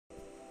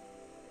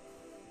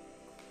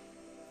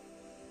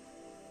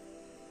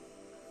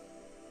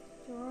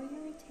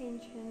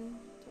attention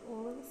to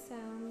all of the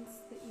sounds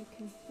that you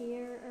can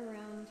hear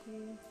around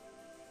you.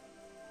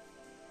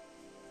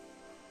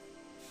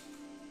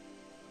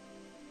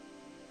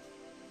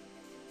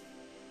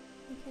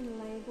 You can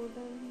label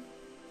them,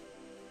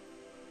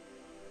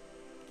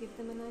 give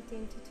them an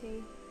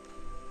identity,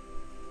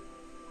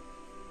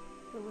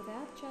 but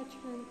without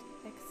judgment,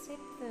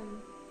 accept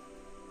them,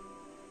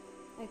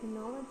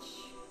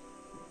 acknowledge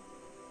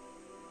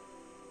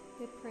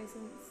their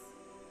presence,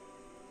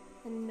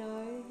 and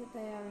know that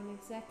they are in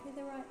exactly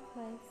the right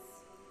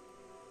place,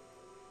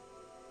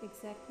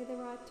 exactly the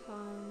right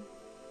time,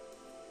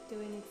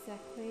 doing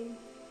exactly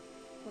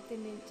what they're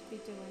meant to be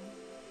doing.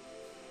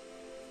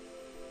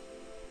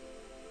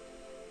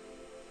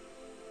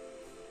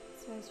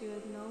 So as you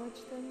acknowledge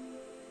them,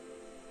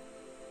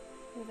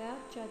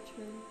 without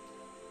judgment,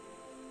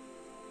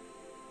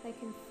 they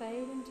can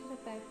fade into the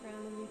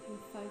background and you can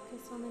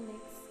focus on the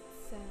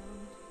next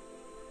sound.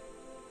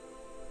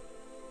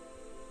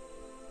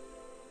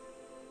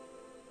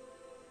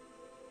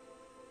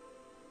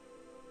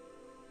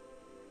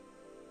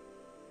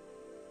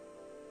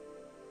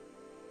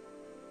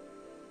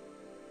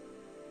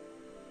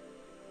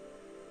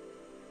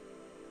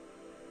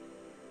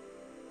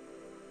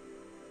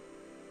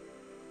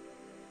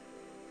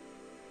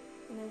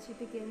 And as you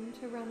begin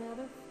to run out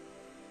of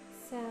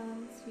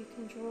sounds, you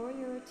can draw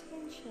your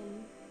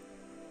attention,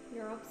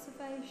 your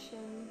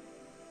observation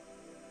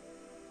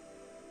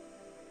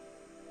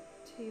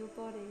to your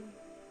body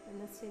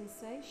and the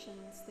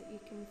sensations that you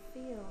can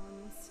feel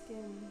on the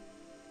skin.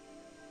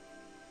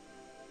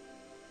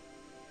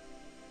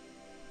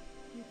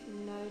 You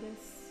can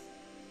notice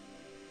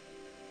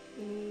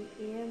any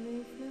air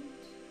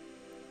movement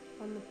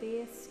on the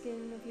bare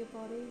skin of your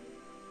body,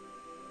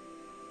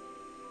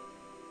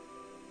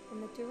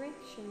 and the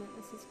direction that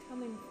this is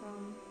coming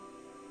from.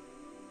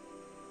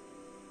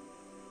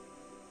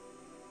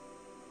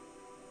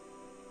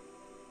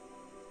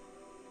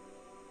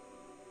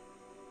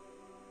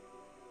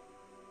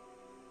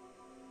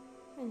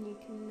 And you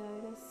can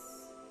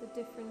notice the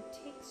different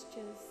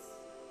textures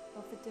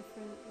of the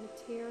different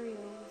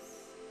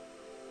materials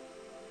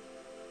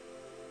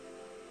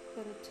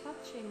that are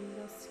touching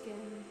your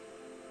skin.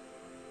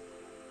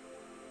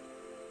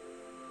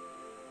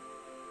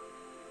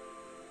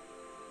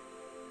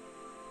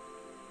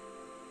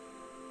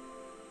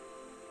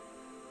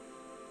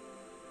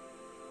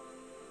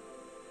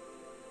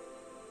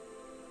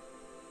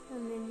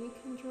 And then you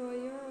can draw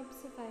your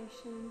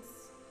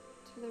observations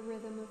to the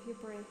rhythm of your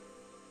breath.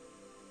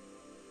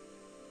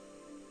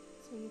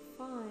 So you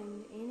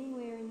find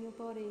anywhere in your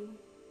body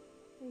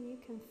that you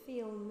can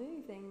feel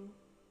moving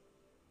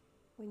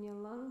when your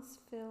lungs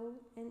fill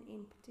and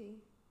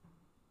empty.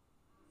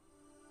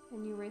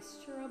 And you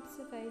rest your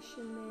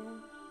observation there.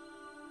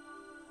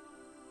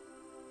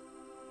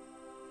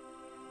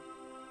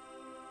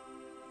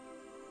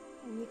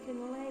 And you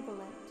can label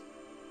it.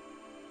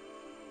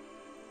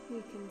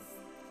 You can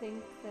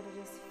think that it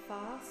is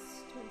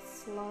fast or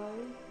slow.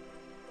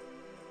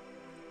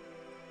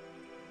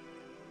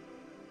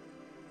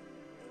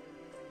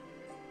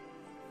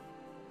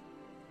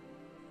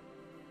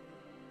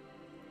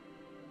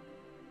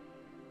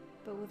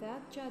 But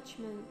without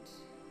judgment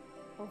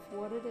of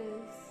what it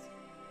is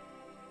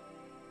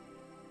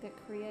that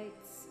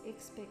creates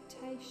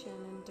expectation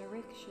and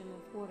direction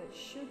of what it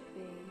should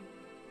be,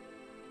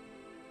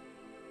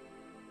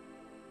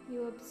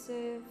 you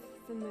observe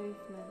the movement.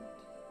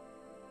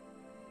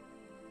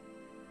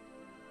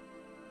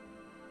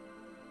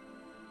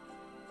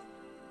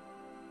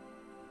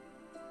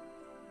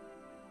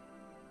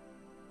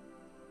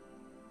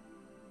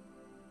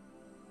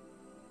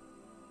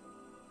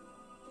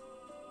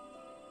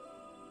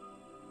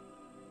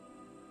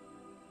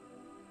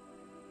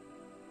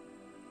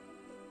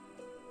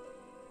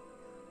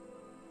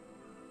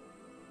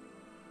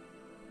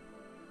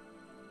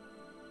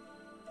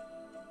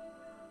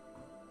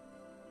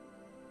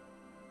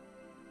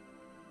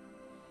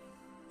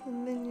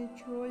 And then you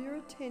draw your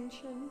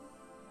attention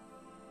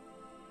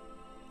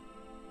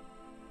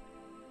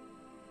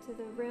to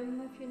the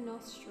rim of your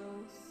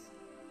nostrils.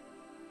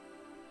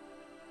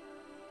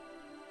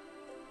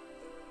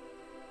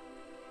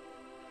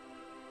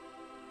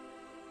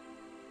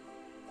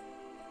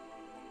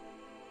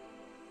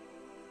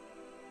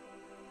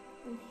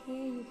 And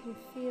here you can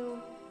feel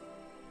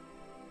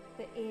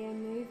the air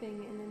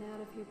moving in and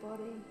out of your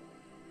body.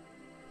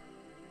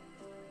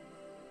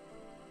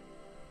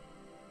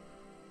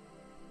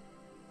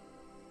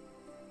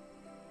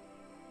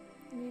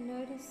 And you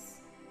notice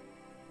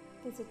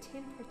there's a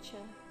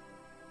temperature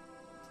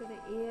to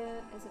the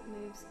air as it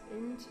moves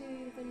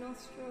into the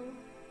nostril,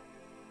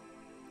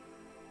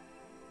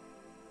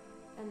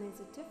 and there's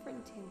a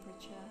different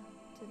temperature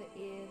to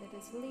the air that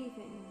is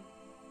leaving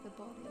the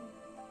body.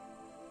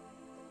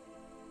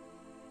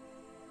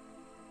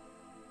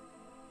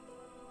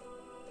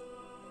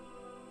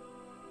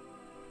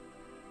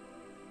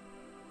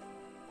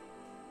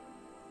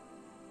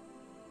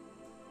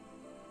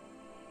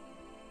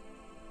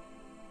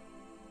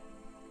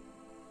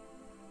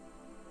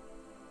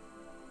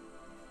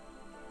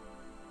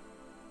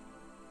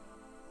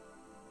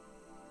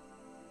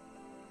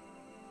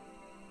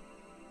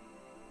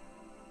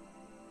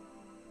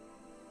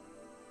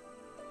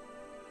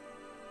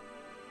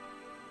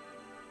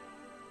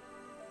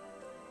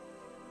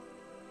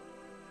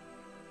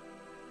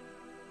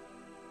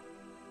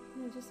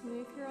 just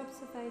move your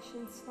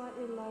observation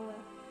slightly lower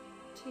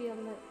to your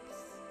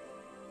lips.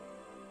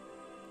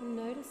 And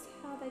notice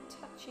how they're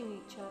touching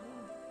each other.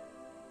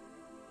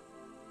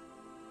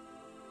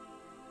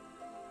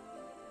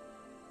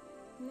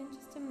 And then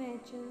just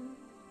imagine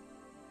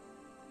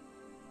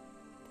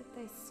that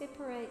they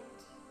separate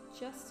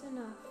just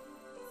enough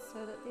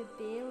so that they're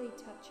barely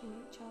touching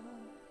each other.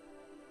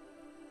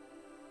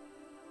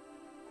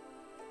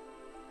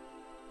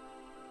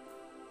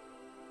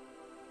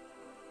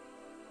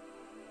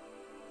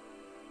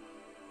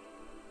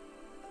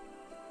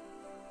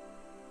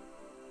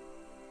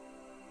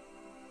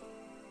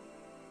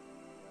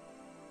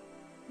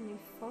 And you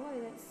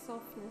follow that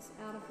softness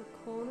out of the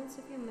corners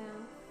of your mouth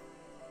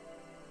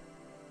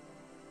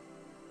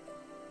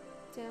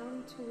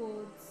down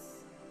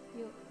towards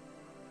your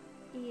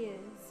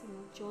ears and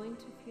the joint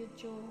of your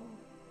jaw.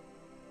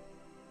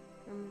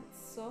 And that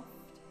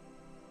soft,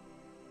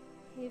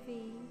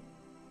 heavy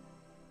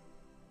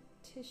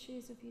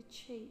tissues of your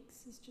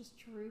cheeks is just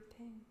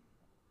drooping.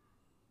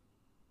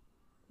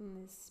 And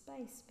there's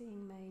space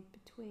being made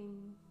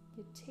between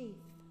your teeth.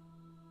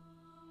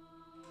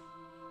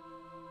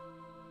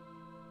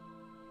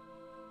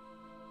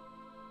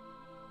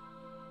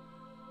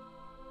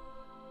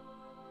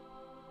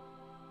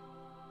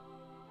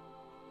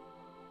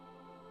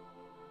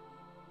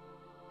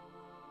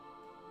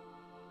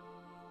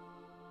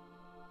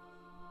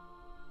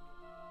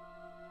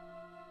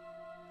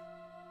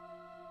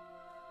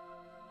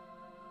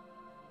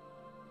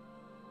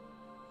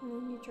 And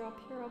then you drop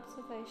your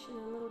observation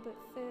a little bit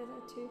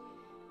further to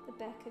the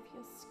back of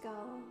your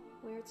skull,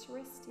 where it's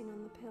resting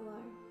on the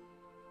pillow.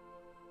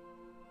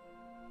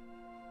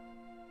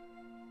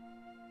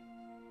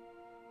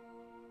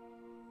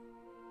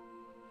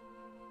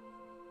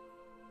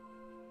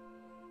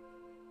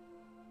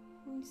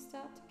 And you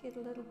start to get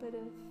a little bit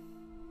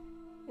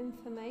of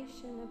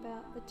information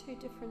about the two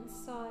different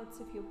sides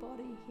of your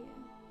body here.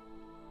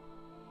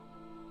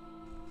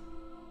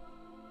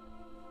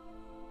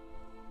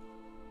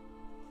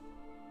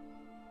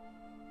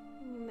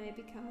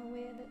 Become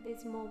aware that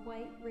there's more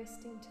weight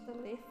resting to the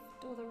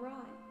left or the right.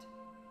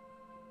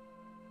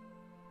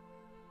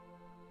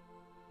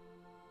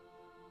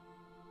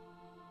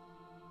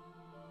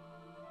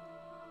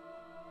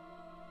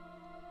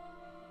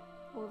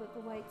 Or that the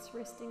weight's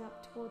resting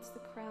up towards the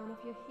crown of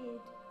your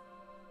head.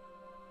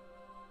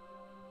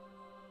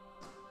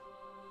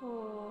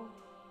 Or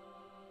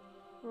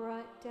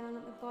right down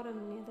at the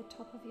bottom near the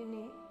top of your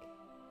neck.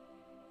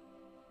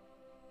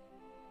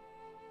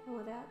 And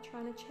without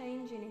trying to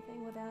change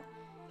anything, without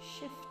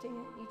shifting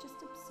it, you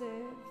just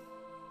observe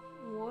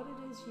what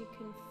it is you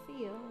can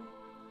feel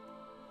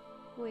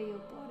where your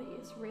body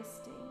is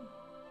resting.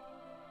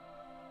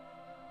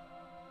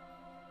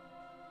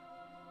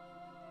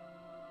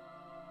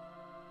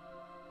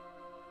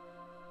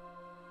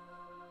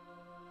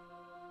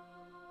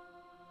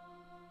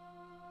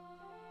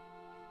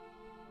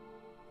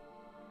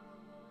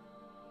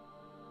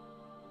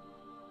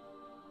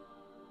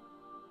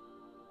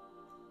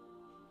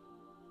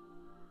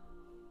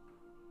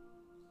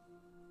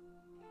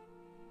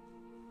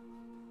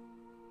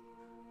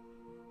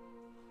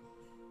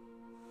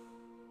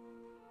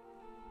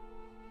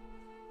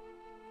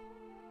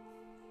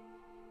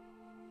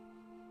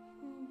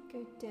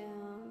 Go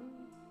down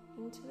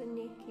into the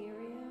neck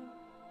area,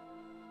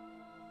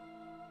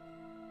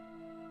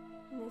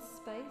 and there's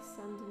space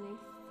underneath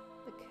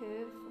the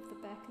curve of the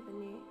back of the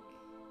neck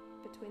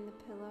between the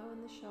pillow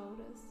and the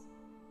shoulders,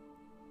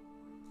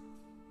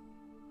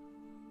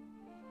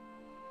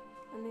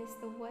 and there's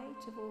the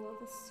weight of all of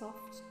the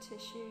soft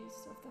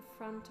tissues of the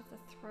front of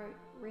the throat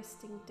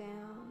resting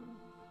down.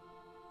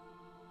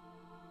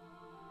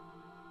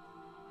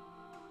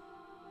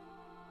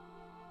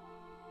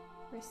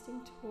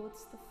 Resting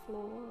towards the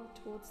floor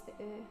or towards the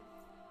earth.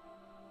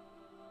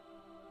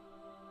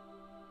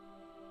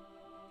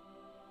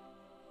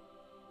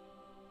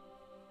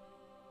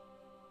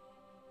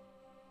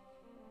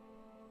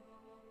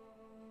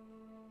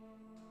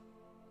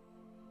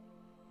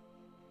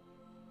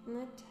 And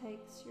that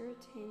takes your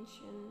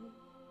attention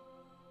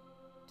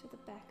to the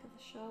back of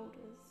the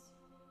shoulders.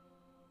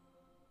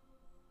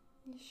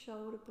 Your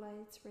shoulder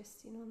blades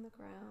resting on the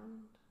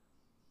ground.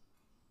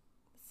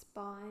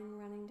 Spine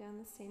running down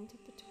the center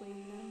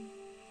between them,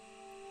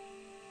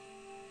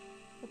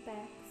 the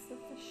backs of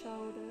the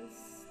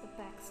shoulders, the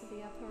backs of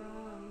the upper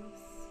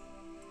arms,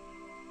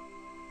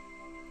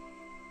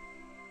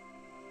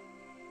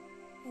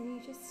 and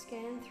you just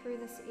scan through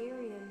this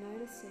area,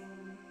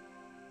 noticing,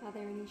 are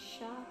there any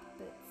sharp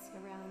bits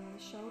around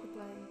the shoulder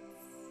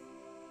blades?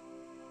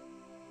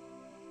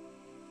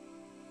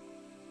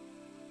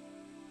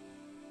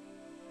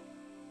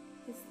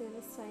 Is there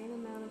the same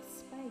amount of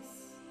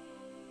space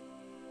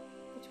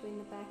between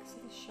the backs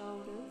of the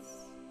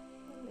shoulders,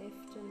 the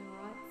left and the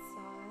right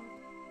side?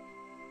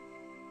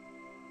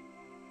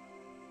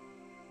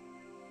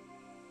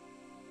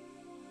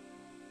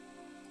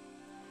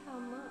 How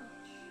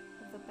much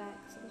of the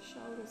backs of the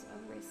shoulders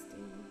are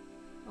resting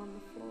on the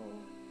floor?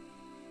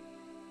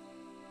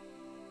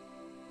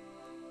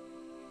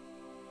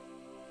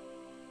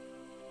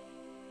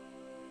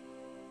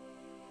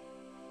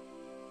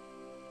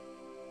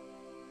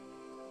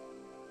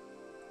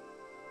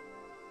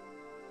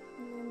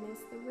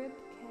 notice the rib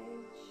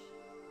cage,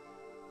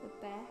 the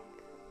back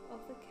of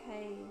the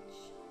cage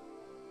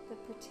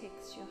that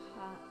protects your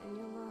heart and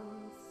your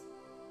lungs.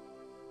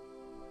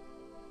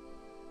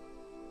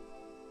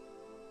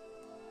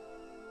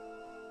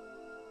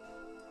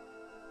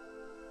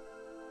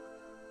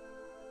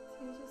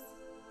 So you just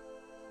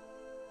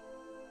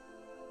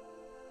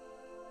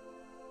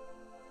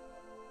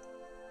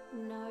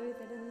know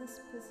that in this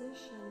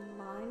position,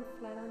 lying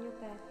flat on your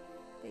back,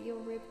 that your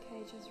rib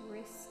cage is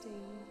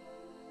resting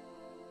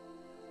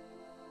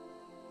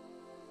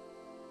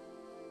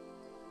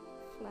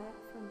flat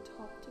from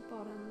top to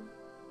bottom,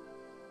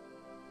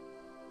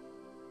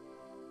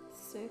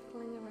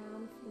 circling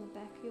around from the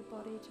back of your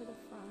body to the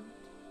front.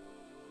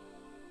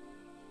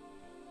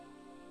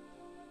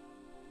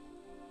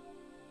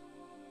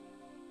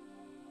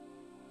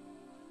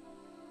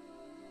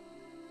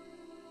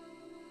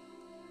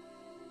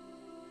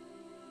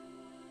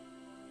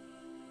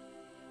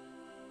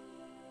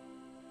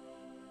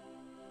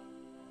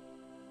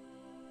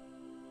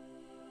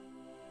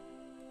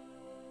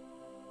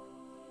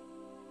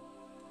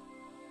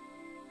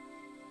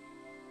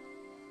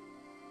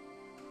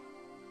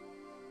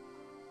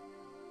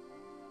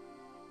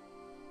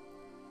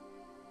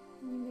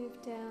 And you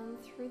move down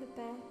through the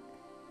back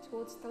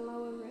towards the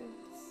lower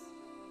ribs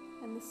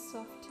and the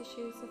soft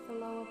tissues of the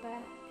lower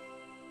back.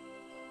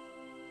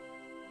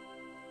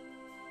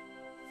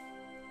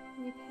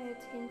 And you pay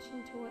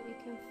attention to what you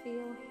can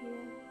feel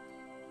here.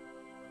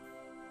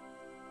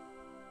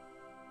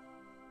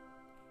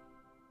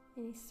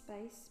 Any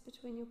space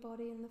between your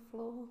body and the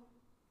floor.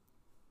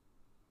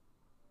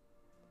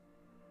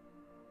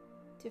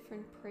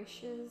 Different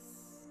pressures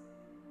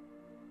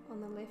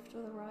on the left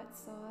or the right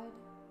side.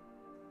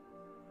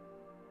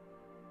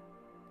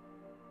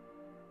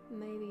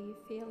 Maybe you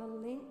feel a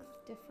length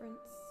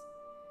difference.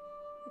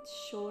 It's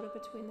shorter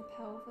between the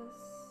pelvis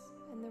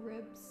and the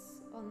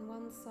ribs on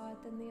one side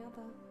than the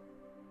other.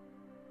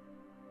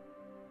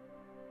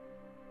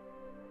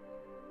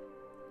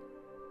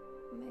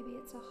 Maybe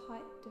it's a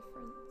height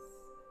difference.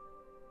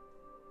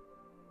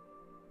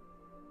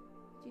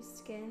 You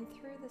scan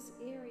through this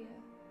area,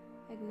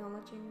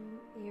 acknowledging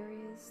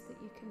areas that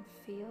you can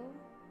feel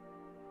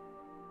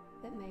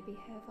that maybe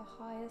have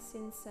a higher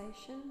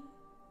sensation,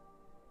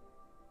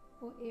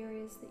 or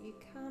areas that you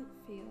can't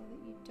feel,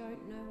 that you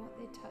don't know what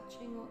they're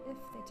touching or if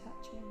they're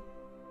touching.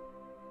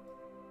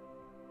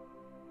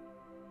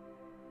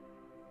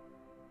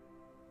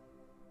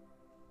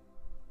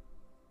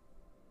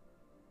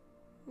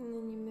 And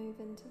then you move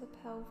into the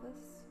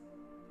pelvis.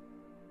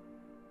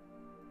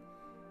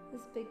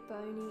 This big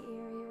bony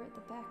area at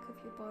the back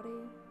of your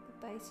body,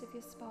 the base of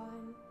your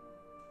spine.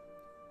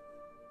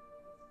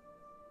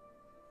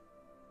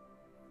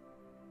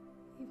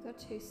 You've got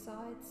two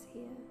sides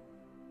here.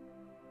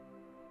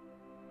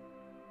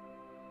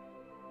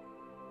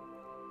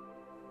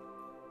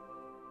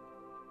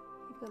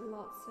 You've got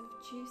lots of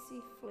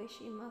juicy,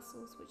 fleshy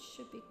muscles which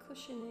should be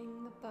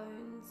cushioning the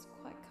bones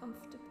quite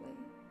comfortably.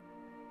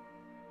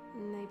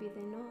 Maybe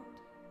they're not.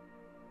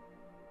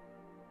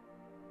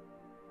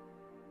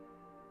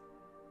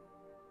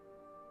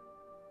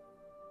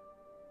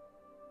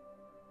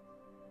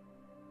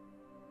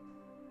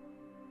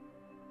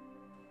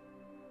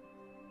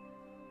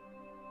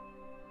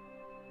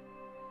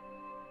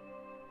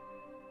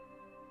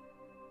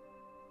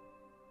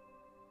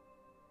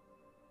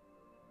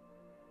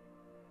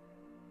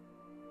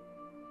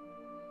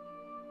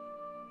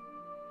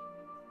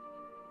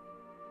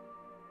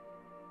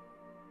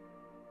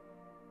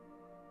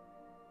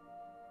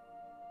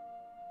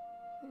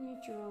 And you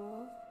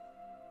draw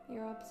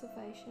your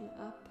observation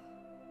up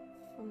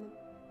from the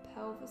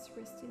pelvis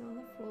resting on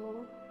the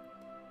floor,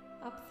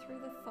 up through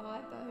the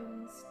thigh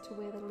bones to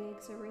where the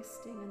legs are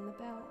resting in the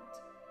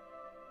belt.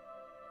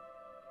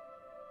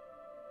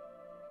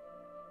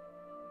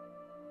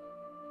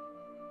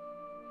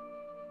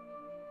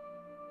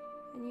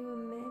 And you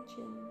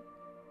imagine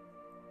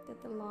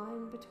that the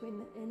line between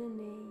the inner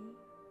knee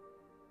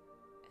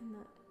and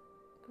the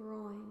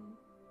groin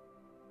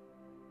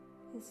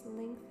is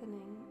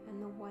lengthening,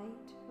 and the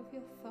weight of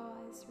your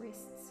thighs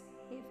rests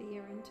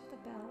heavier into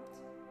the belt,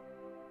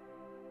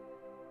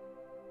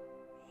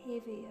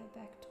 heavier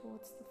back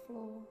towards the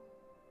floor.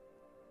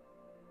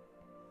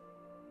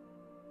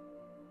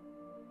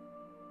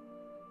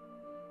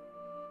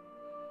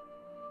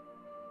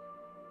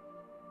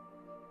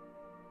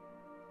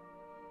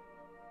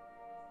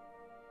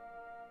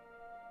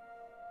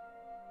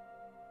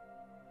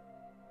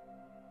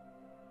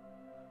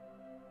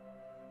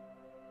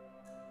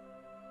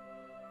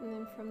 And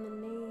then from the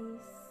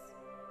knees,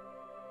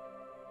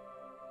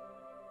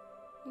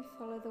 you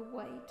follow the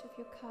weight of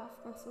your calf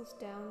muscles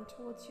down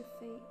towards your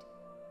feet.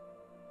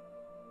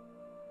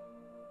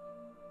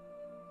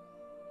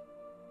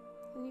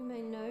 And you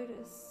may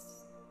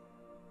notice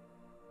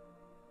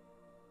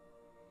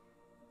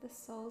the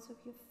soles of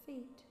your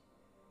feet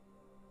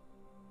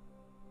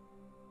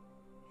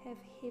have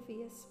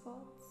heavier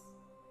spots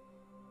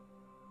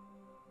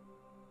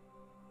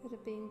that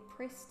are being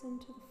pressed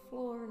into the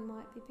floor and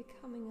might be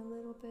becoming a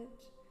little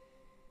bit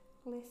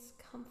less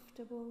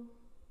comfortable.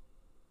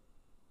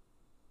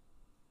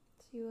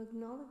 So you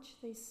acknowledge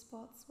these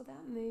spots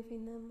without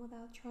moving them,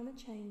 without trying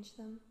to change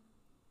them.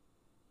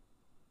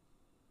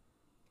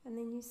 And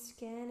then you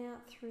scan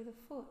out through the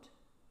foot,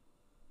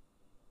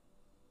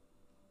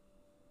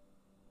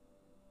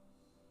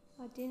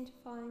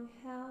 identifying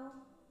how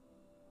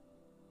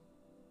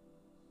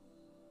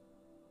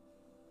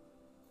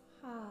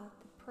hard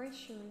the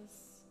pressure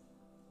is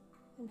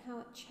and how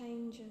it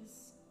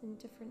changes in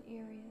different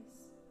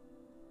areas.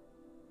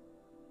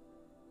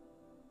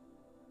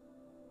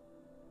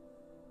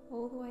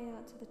 All the way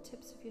out to the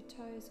tips of your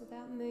toes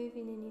without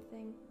moving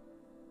anything.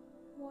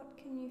 What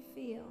can you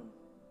feel?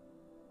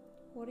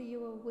 What are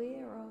you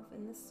aware of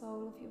in the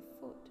sole of your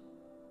foot?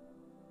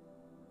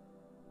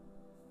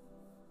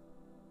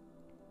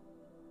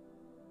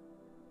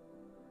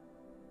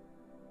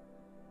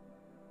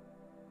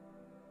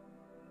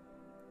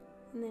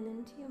 And then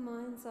into your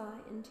mind's eye,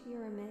 into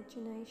your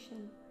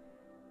imagination,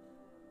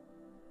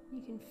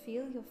 you can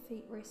feel your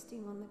feet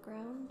resting on the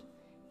ground.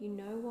 You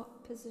know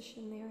what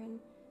position they're in.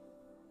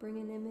 Bring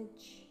an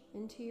image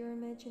into your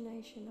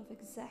imagination of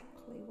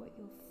exactly what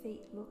your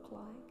feet look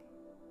like.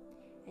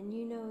 And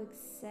you know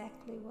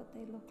exactly what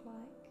they look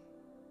like.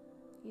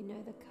 You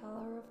know the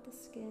color of the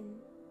skin,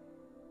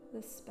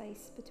 the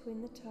space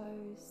between the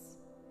toes,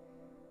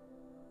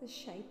 the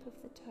shape of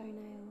the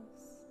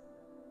toenails.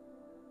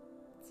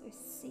 So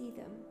see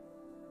them.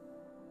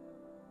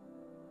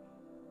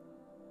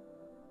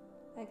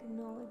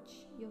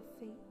 Acknowledge your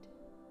feet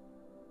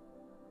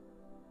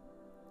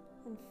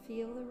and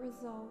feel the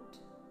result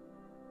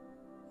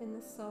in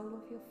the sole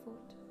of your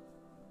foot.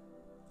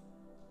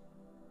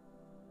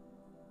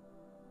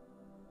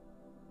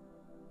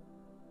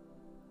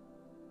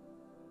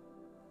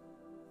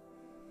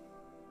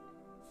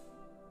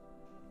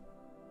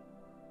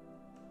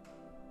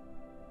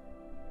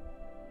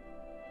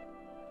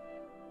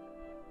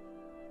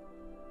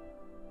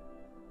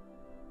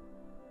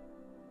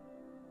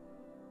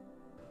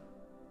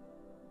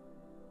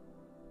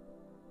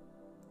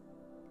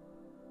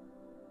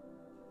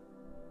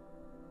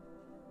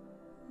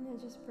 Now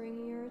just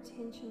bring your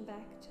attention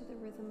back to the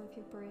rhythm of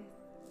your breath.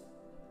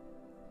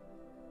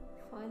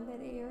 Find that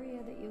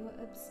area that you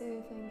are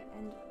observing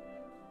and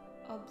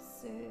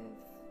observe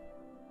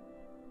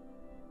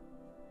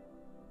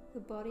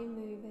the body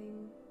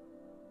moving.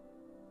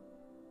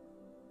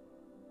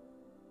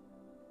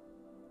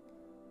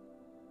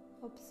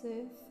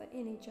 Observe for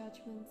any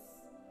judgments.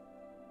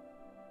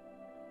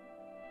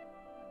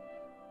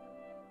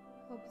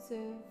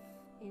 Observe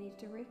any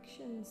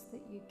directions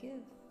that you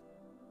give.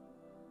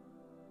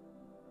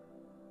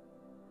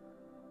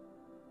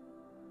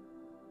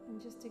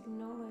 And just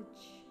acknowledge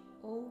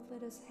all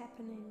that is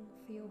happening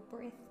for your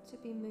breath to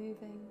be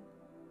moving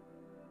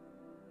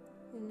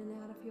in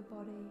and out of your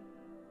body.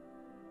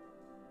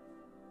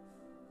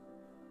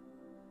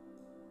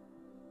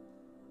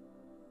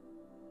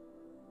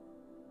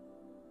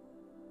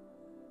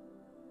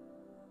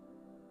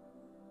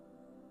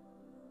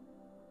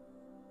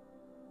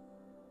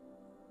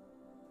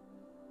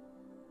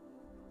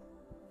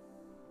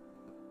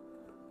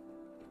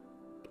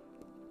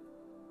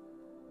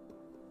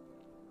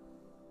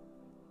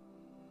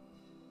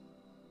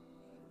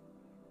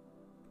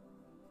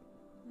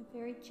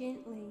 Very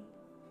gently,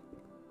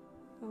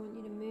 I want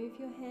you to move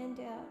your hand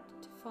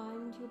out to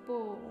find your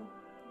ball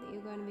that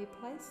you're going to be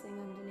placing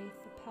underneath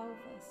the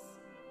pelvis.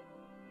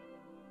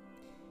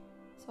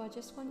 So I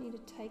just want you to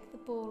take the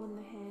ball in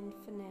the hand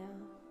for now.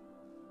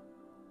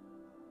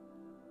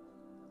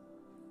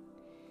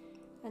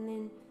 And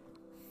then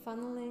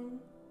funneling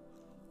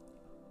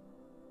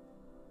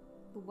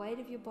the weight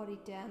of your body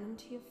down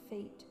into your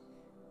feet,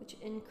 which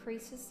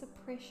increases the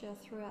pressure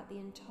throughout the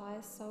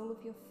entire sole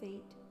of your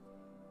feet.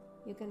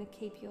 You're going to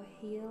keep your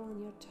heel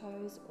and your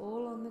toes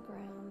all on the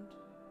ground.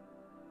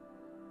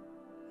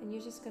 And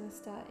you're just going to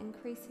start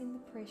increasing the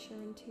pressure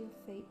into your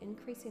feet,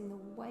 increasing the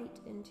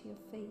weight into your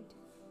feet.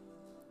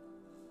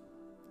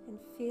 And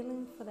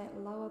feeling for that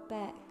lower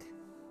back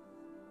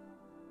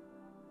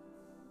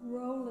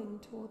rolling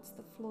towards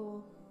the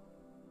floor.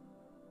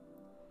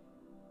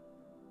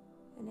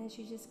 And as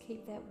you just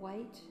keep that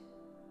weight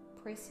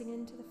pressing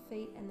into the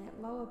feet and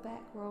that lower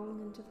back rolling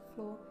into the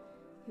floor,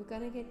 you're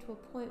going to get to a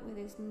point where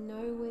there's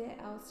nowhere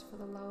else for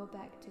the lower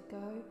back to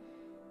go.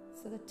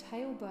 So the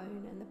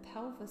tailbone and the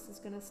pelvis is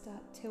going to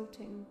start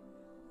tilting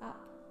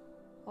up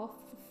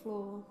off the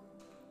floor.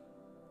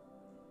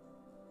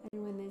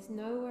 And when there's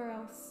nowhere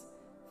else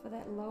for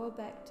that lower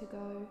back to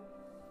go,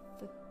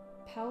 the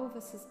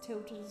pelvis is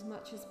tilted as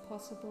much as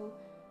possible.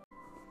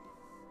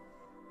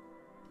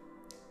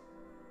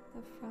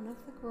 The front of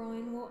the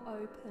groin will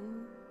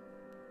open,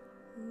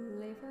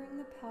 levering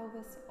the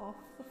pelvis off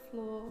the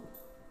floor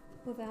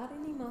without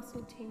any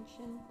muscle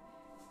tension.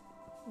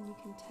 And you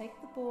can take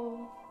the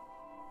ball,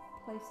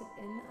 place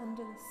it in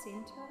under the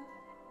center,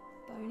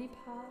 bony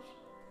part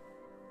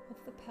of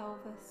the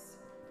pelvis,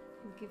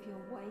 and give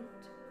your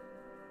weight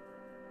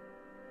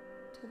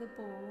to the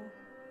ball.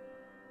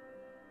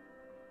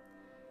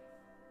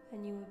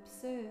 And you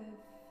observe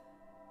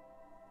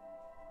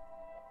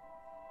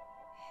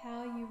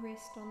how you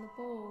rest on the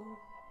ball.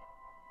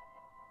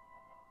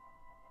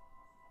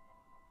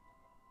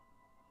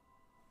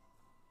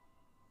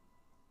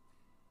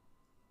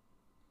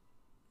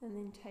 And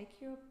then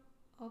take your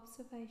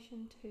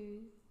observation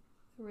to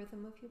the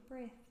rhythm of your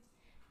breath,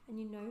 and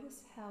you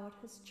notice how it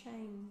has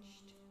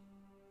changed.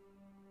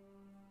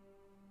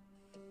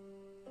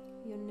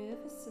 Your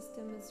nervous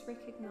system is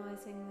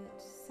recognizing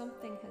that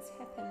something has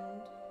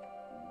happened.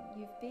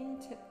 You've been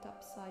tipped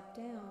upside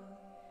down.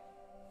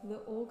 The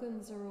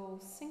organs are all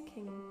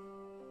sinking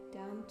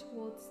down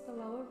towards the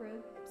lower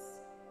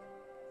ribs.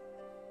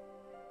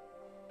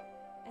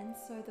 And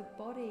so the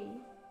body,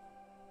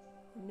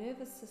 the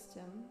nervous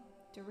system,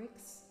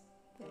 directs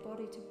the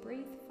body to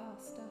breathe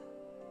faster.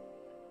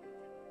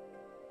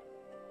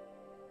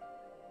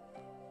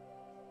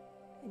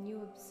 And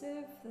you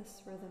observe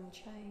this rhythm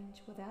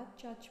change without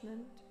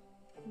judgment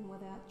and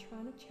without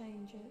trying to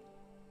change it.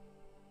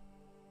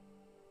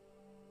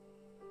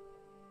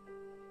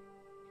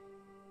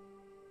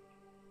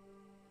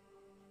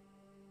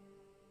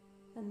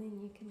 And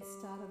then you can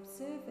start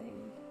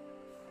observing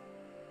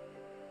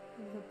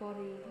the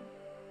body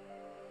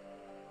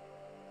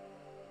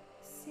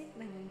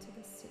settling into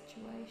this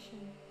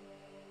situation.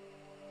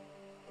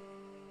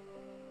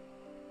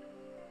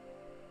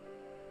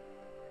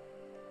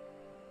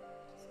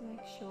 Just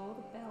make sure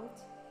the belt,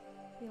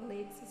 your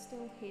legs are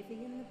still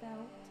heavy in the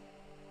belt.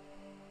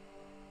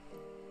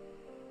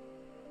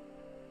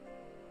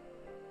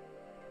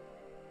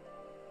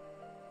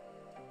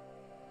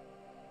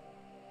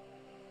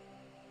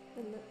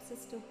 The lips are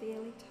still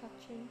barely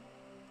touching.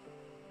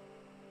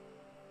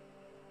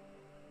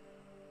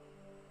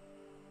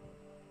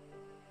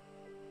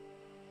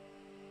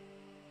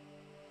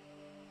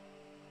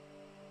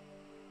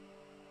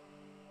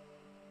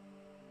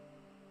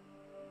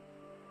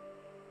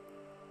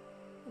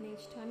 And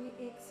each time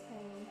you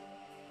exhale,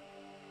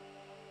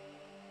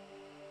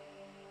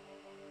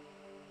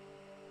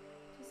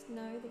 just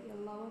know that your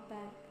lower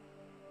back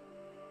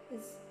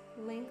is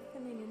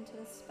lengthening into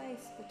the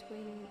space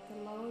between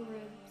the lower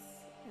ribs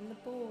and the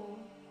ball.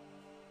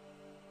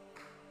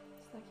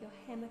 It's like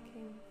you're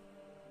hammocking.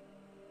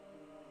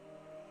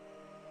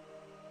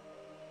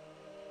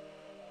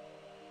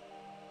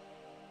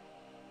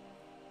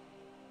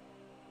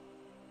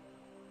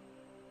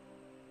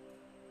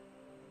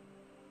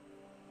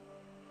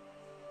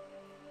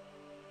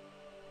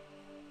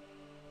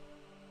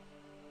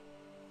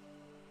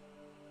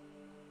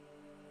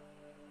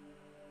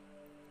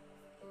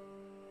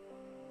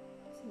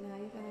 So now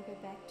you're going to go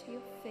back to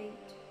your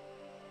feet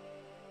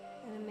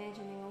and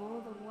imagining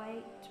all the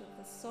weight of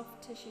the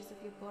soft tissues of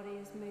your body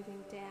is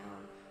moving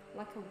down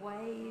like a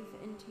wave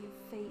into your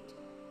feet.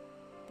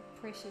 The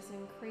pressure's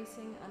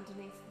increasing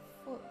underneath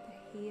the foot,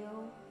 the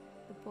heel,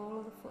 the ball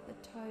of the foot,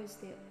 the toes.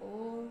 They're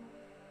all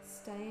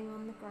staying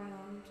on the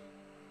ground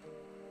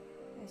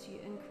as you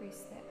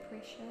increase that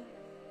pressure,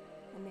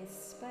 and there's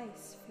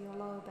space for your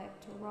lower back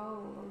to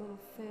roll a little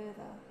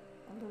further,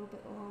 a little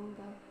bit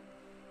longer,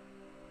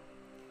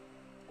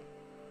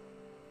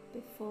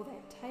 before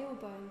that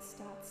tailbone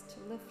starts to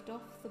lift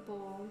off the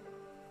ball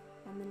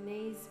and the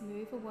knees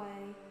move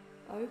away,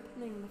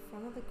 opening the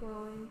front of the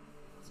groin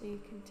so you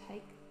can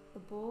take the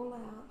ball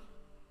out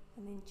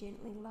and then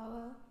gently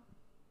lower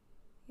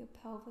your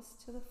pelvis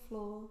to the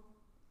floor,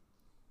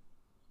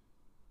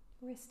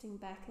 resting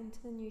back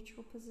into the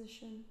neutral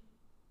position.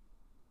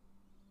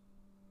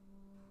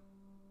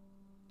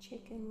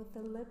 Check in with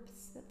the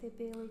lips that they're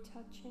barely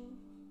touching,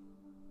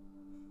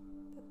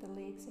 that the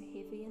legs are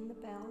heavy in the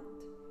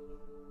belt.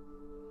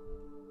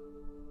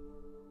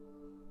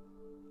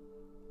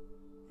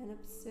 And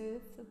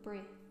observe the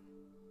breath.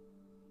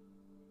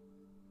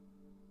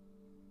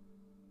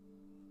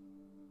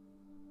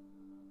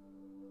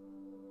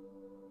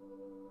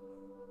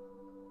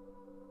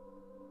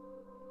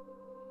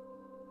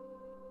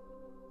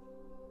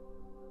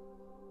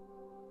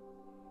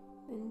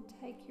 Then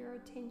take your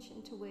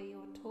attention to where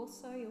your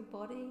torso, your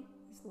body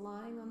is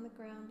lying on the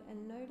ground,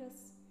 and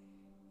notice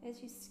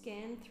as you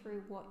scan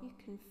through what you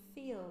can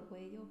feel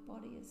where your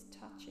body is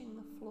touching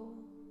the floor.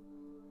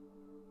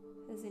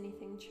 Has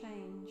anything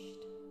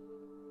changed?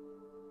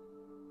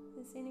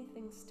 Is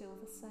anything still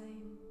the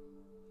same?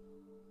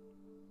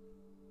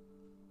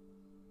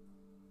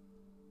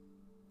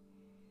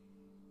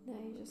 Now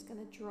you're just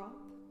going to drop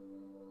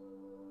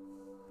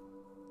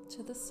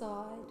to the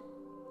side.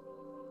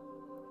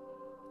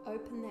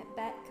 Open that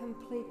back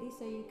completely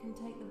so you can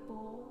take the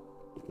ball.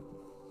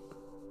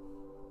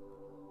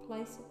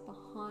 Place it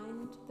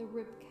behind the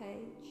rib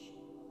cage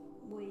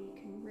where you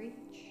can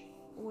reach,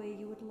 where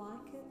you would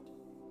like it.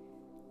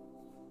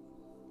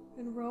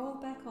 And roll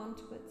back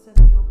onto it so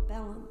that you're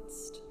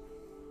balanced.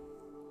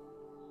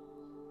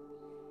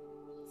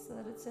 So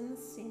that it's in the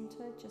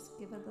center, just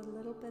give it a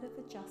little bit of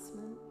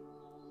adjustment.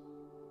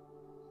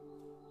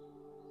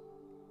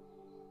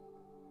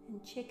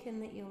 And check in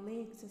that your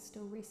legs are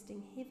still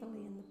resting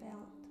heavily in the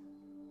belt.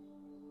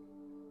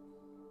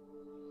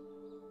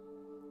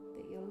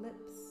 That your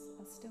lips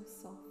are still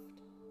soft.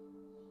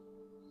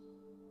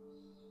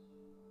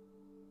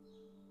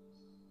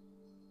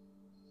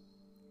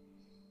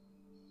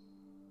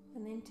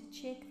 And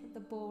to check that the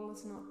ball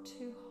is not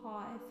too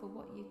high for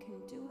what you can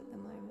do at the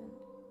moment,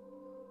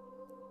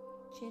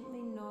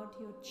 gently nod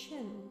your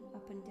chin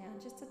up and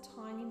down, just a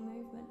tiny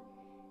movement.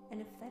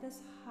 And if that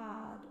is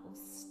hard or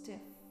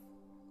stiff,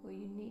 or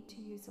you need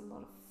to use a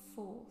lot of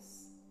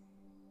force,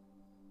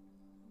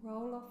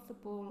 roll off the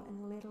ball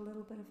and let a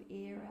little bit of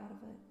air out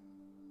of it.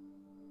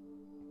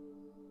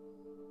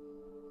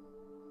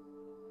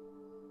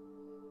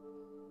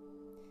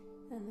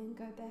 And then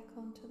go back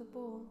onto the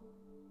ball.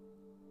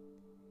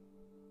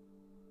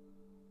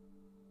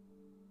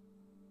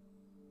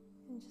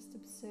 And just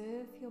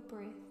observe your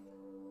breath.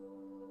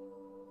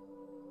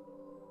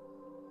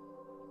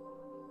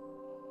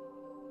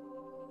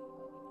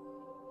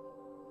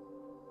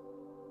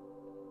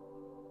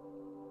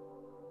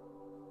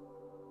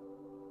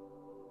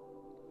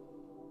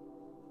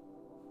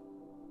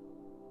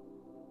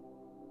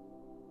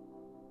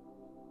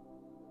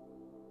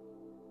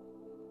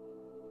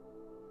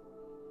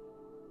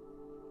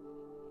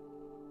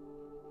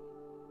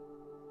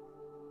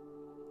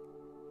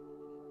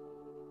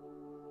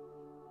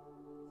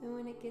 And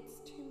when it gets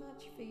too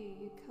much for you,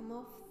 you come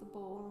off the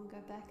ball and go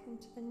back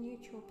into the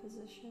neutral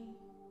position.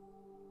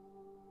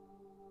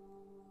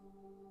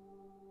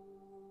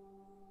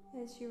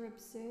 As you're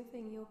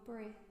observing your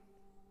breath,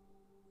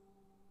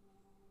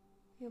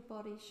 your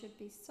body should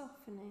be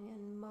softening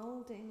and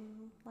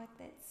moulding like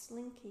that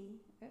slinky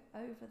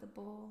over the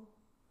ball.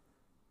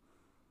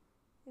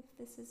 If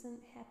this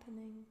isn't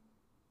happening,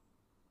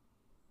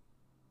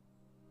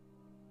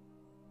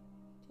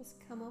 just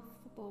come off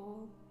the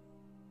ball.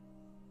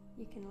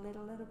 You can let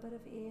a little bit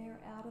of air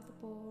out of the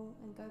ball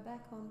and go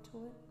back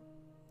onto it,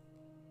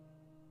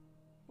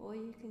 or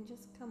you can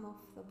just come off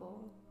the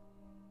ball.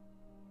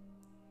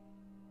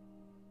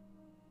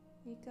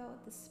 You go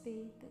at the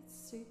speed that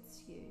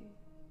suits you.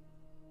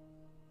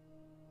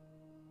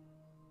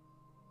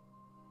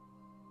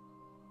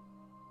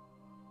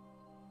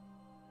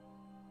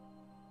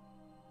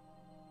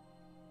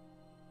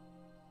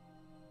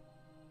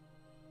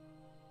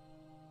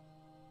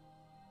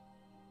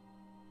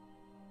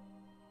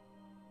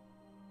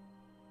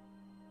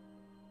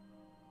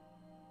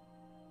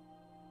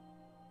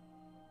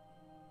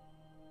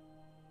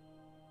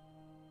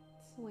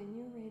 So when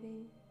you're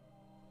ready,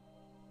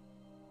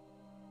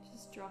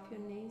 just drop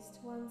your knees to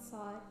one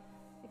side,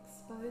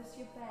 expose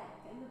your back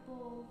and the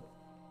ball,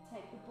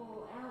 take the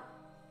ball out,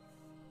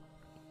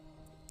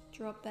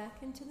 drop back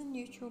into the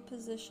neutral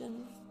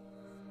position,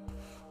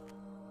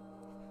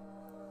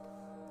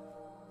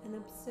 and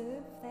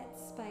observe that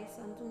space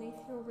underneath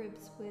your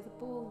ribs where the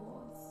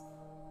ball was.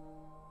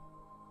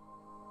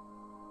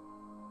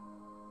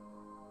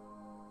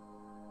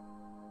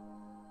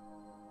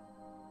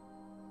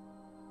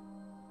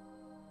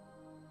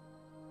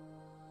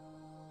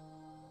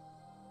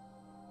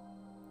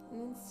 And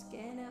then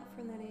scan out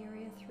from that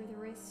area through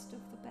the rest of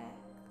the back,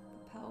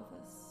 the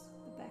pelvis,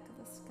 the back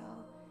of the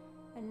skull,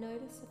 and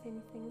notice if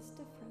anything is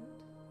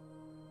different.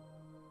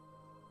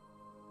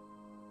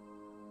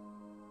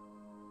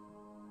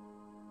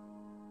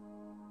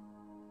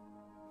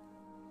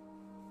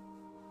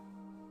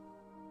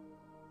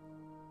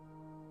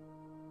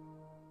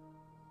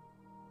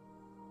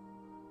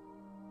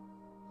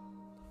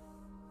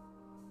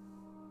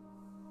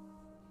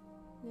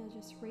 Now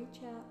just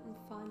reach out and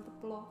find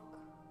the block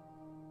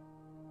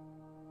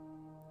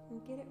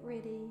and get it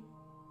ready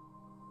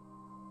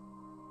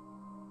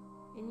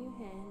in your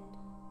hand,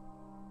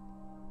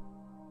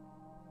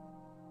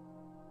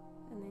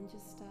 and then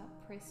just start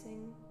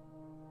pressing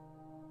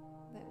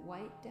that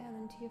weight down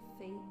into your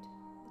feet,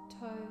 the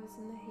toes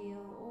and the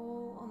heel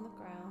all on the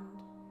ground,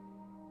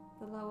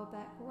 the lower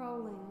back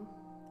rolling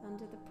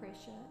under the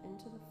pressure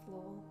into the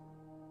floor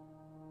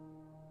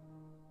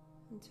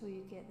until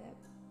you get that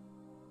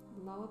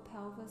lower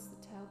pelvis,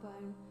 the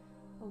tailbone,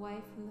 away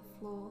from the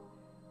floor,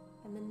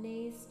 and the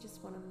knees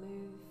just want to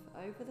move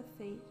over the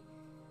feet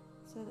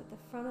so that the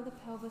front of the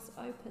pelvis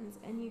opens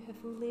and you have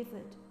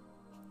levered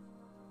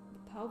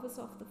the pelvis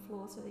off the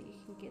floor so that you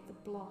can get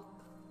the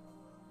block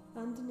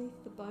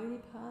underneath the bony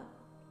part,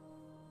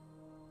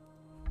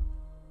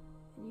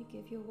 and you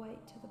give your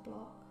weight to the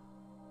block.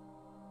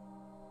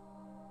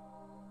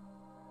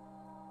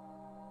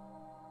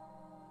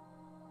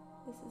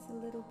 This is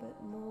a little bit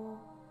more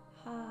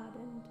hard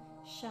and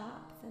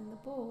sharp than the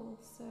ball,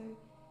 so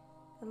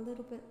a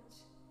little bit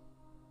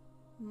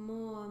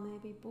more may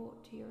be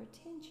brought to your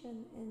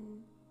attention in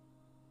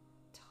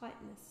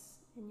tightness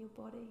in your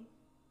body.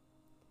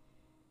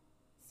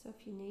 So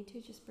if you need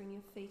to, just bring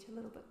your feet a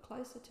little bit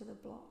closer to the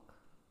block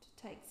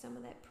to take some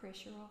of that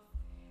pressure off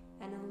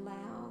and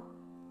allow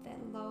that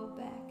lower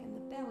back and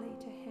the belly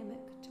to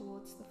hammock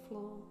towards the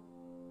floor.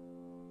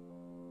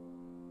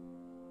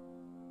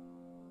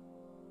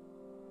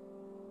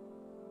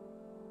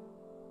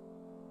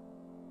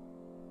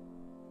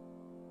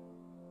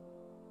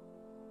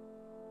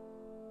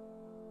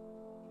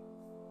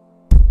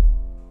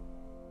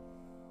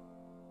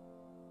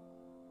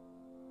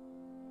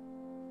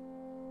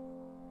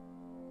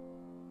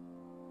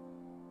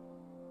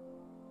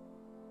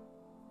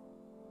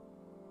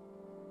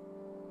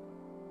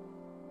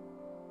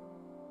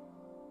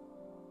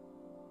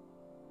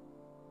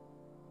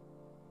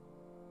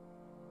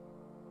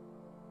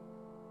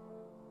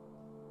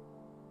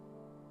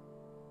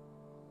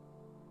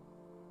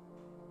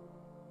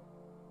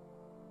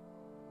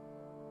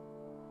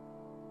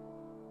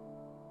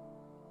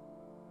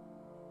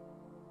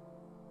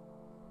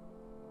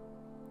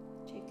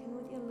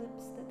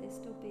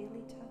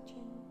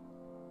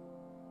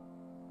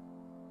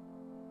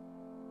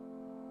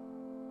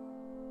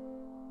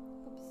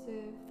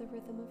 observe the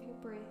rhythm of your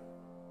breath.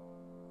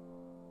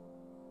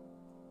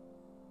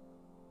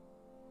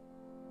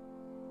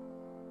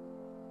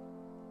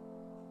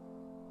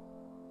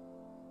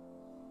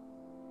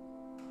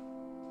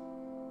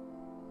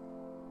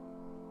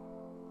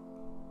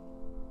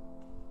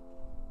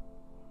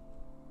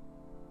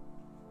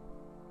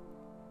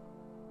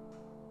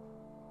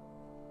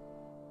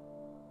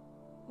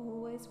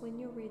 Always when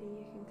you're ready,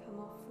 you can come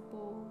off the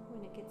ball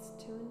when it gets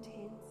too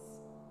intense.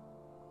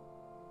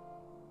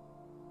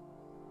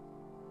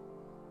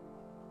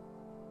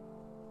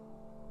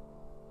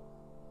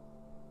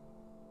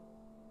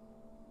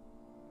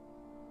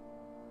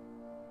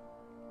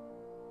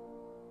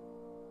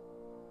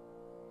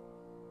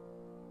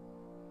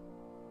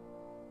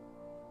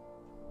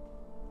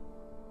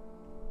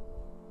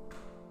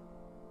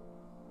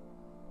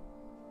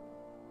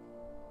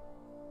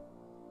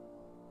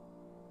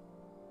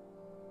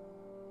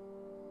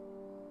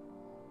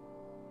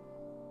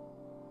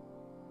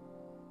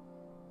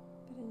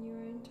 In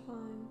your own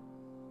time,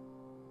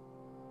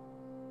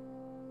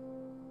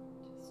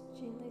 just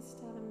gently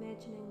start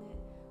imagining that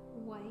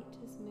weight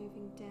is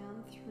moving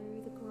down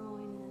through the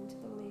groin and into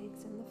the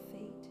legs and the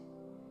feet,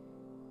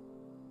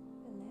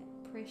 and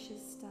that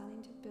pressure's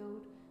starting to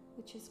build,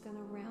 which is going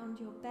to round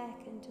your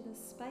back into the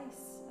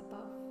space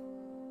above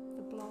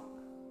the block.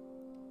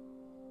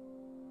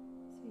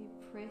 So you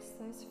press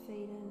those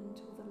feet in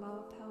until the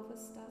lower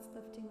pelvis starts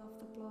lifting off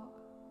the block.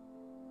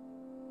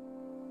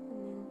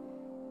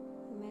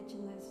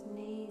 Imagine those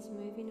knees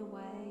moving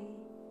away,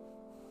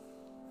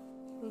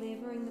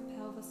 levering the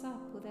pelvis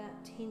up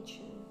without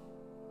tension,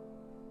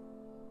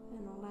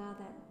 and allow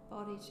that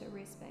body to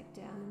rest back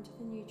down into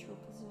the neutral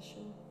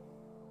position.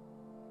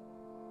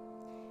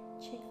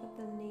 Check that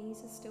the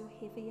knees are still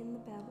heavy in the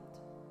belt.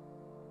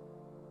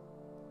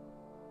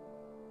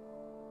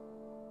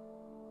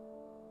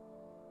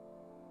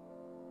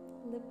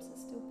 Lips are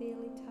still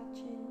barely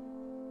touching.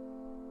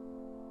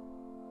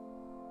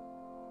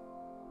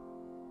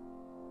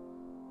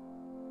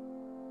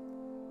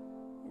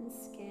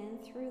 Scan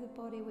through the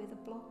body where the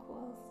block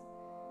was.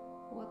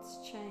 What's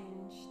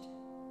changed?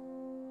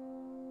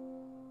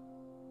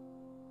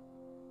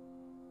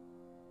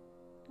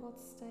 What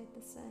stayed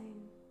the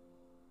same?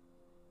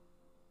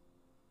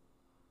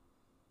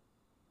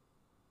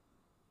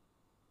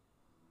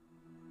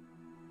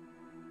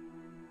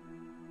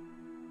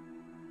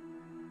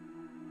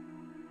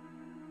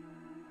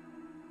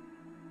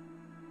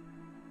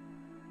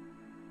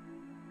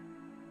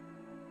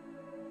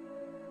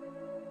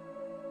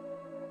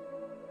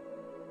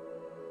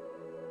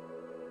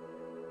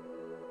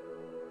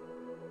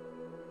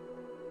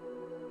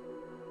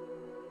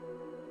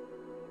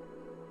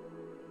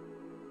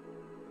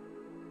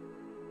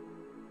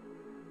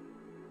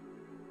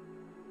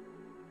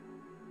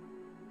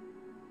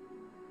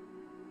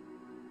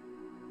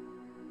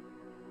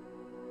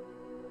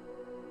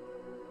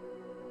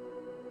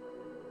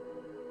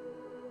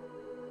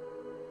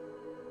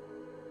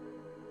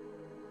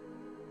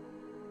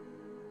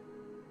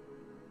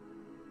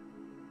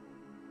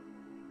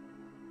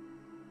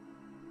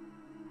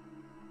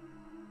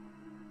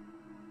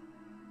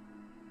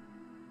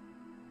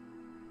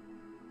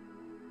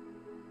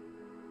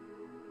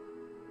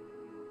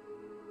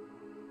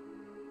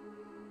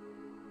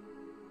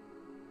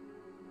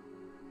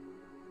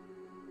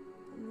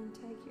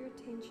 Take your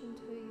attention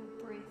to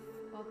your breath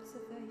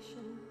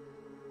observation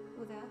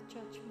without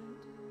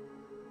judgment.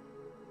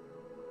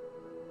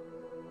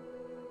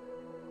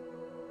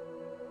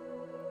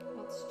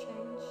 What's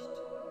changed?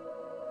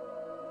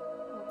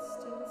 What's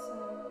still the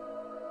same?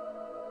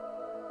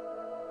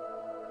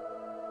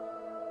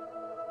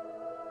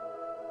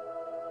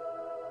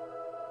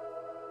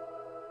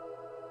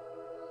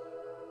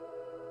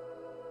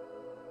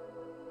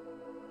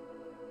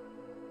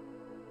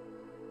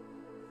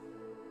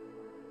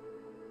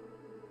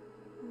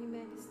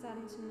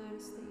 Starting to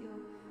notice that your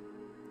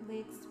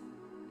legs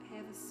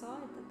have a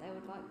side that they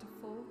would like to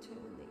fall to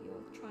and that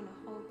you're trying to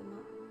hold them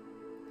up.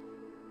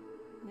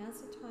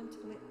 Now's the time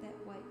to let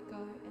that weight go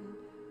and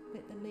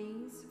let the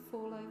knees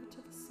fall over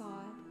to the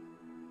side,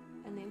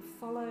 and then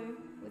follow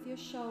with your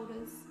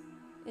shoulders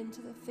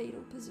into the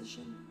fetal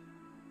position.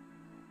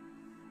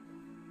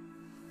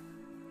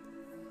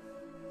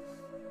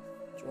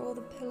 Draw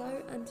the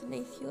pillow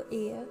underneath your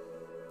ear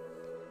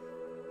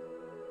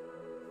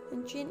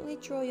and gently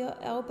draw your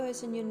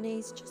elbows and your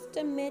knees. Just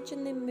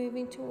imagine them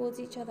moving towards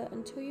each other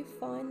until you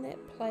find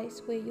that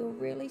place where you're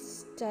really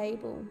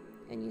stable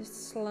and you're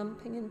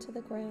slumping into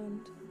the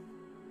ground.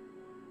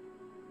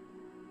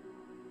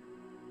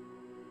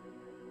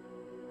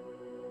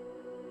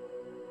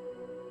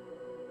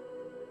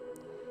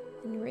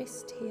 And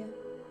rest here.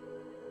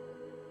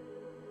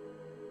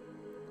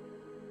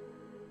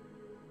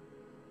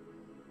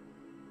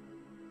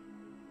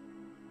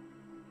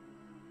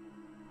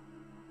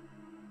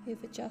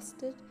 You've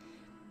adjusted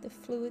the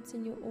fluids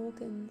in your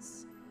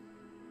organs,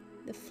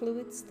 the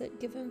fluids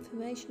that give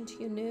information to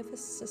your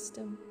nervous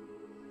system.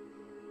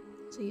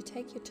 So you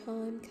take your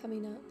time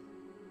coming up.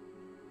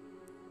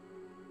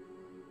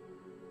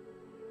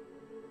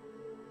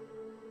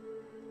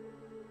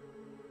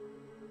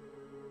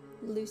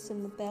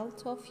 loosen the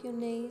belt off your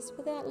knees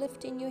without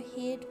lifting your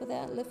head,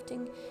 without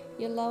lifting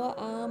your lower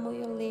arm or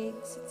your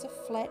legs. It's a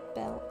flat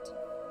belt.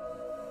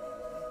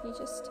 You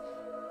just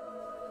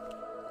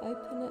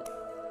open it,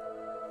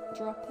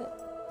 drop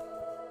it.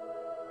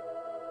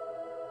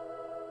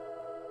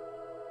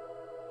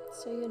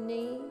 So your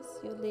knees,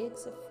 your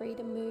legs are free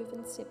to move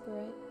and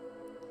separate.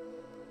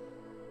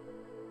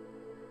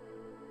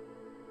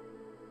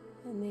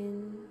 And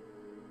then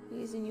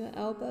using your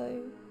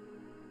elbow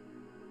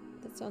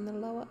that's on the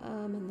lower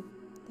arm and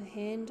the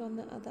hand on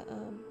the other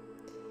arm,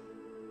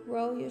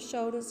 roll your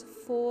shoulders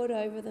forward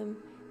over them.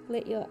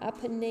 Let your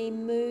upper knee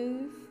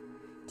move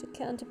to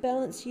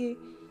counterbalance you,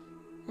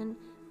 and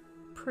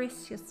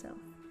press yourself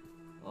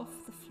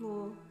off the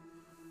floor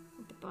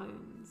with the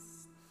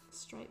bones,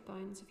 straight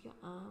bones of your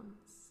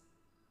arms.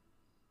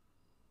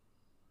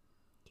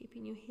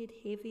 Keeping your head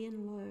heavy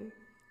and low.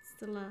 It's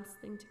the last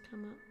thing to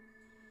come up.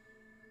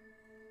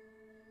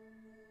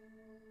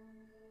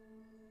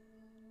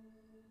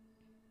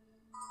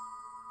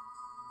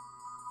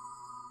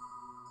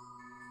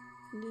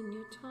 And in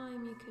your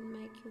time, you can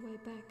make your way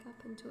back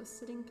up into a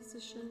sitting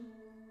position.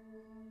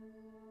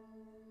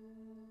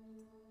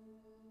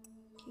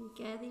 You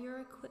can gather your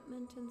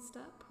equipment and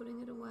start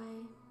putting it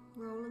away,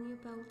 rolling your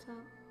belt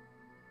up,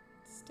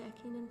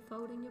 stacking and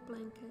folding your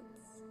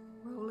blankets,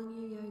 rolling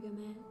your yoga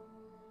mat.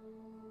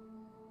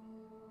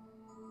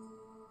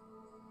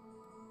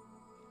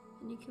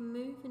 And you can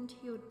move into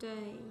your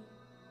day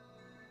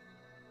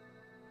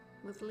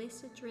with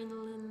less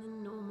adrenaline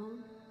than normal,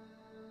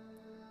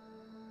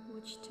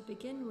 which to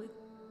begin with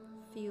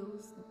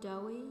feels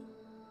doughy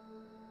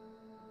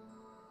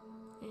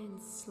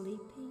and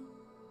sleepy.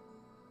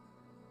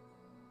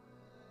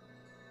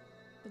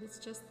 But it's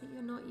just that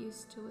you're not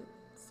used to it,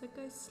 so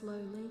go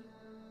slowly,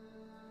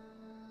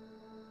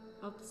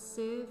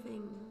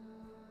 observing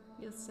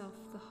yourself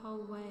the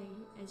whole way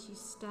as you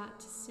start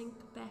to sink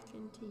back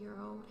into your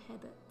old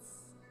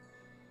habits,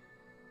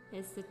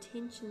 as the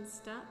tensions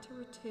start to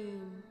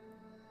return,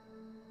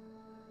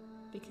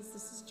 because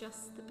this is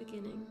just the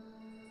beginning.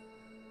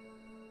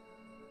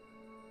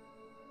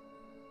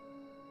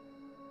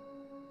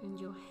 And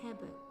your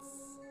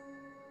habits,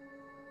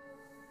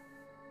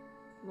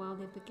 while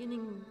they're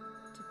beginning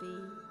to be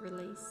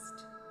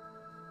released,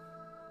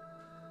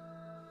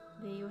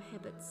 they're your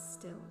habits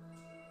still.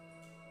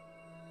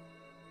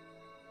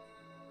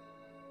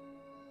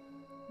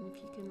 And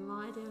if you can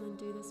lie down and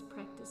do this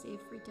practice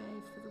every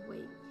day for the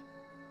week,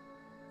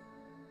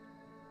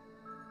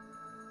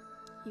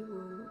 you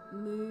will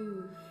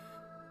move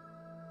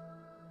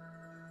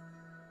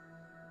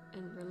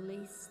and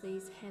release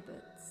these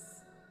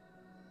habits,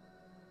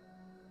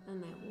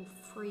 and that will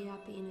free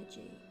up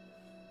energy,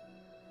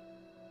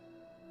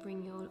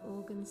 bring your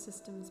organ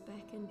systems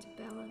back into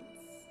balance.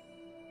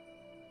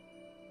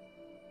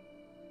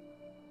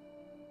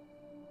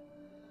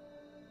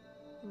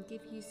 And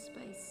give you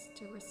space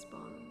to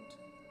respond.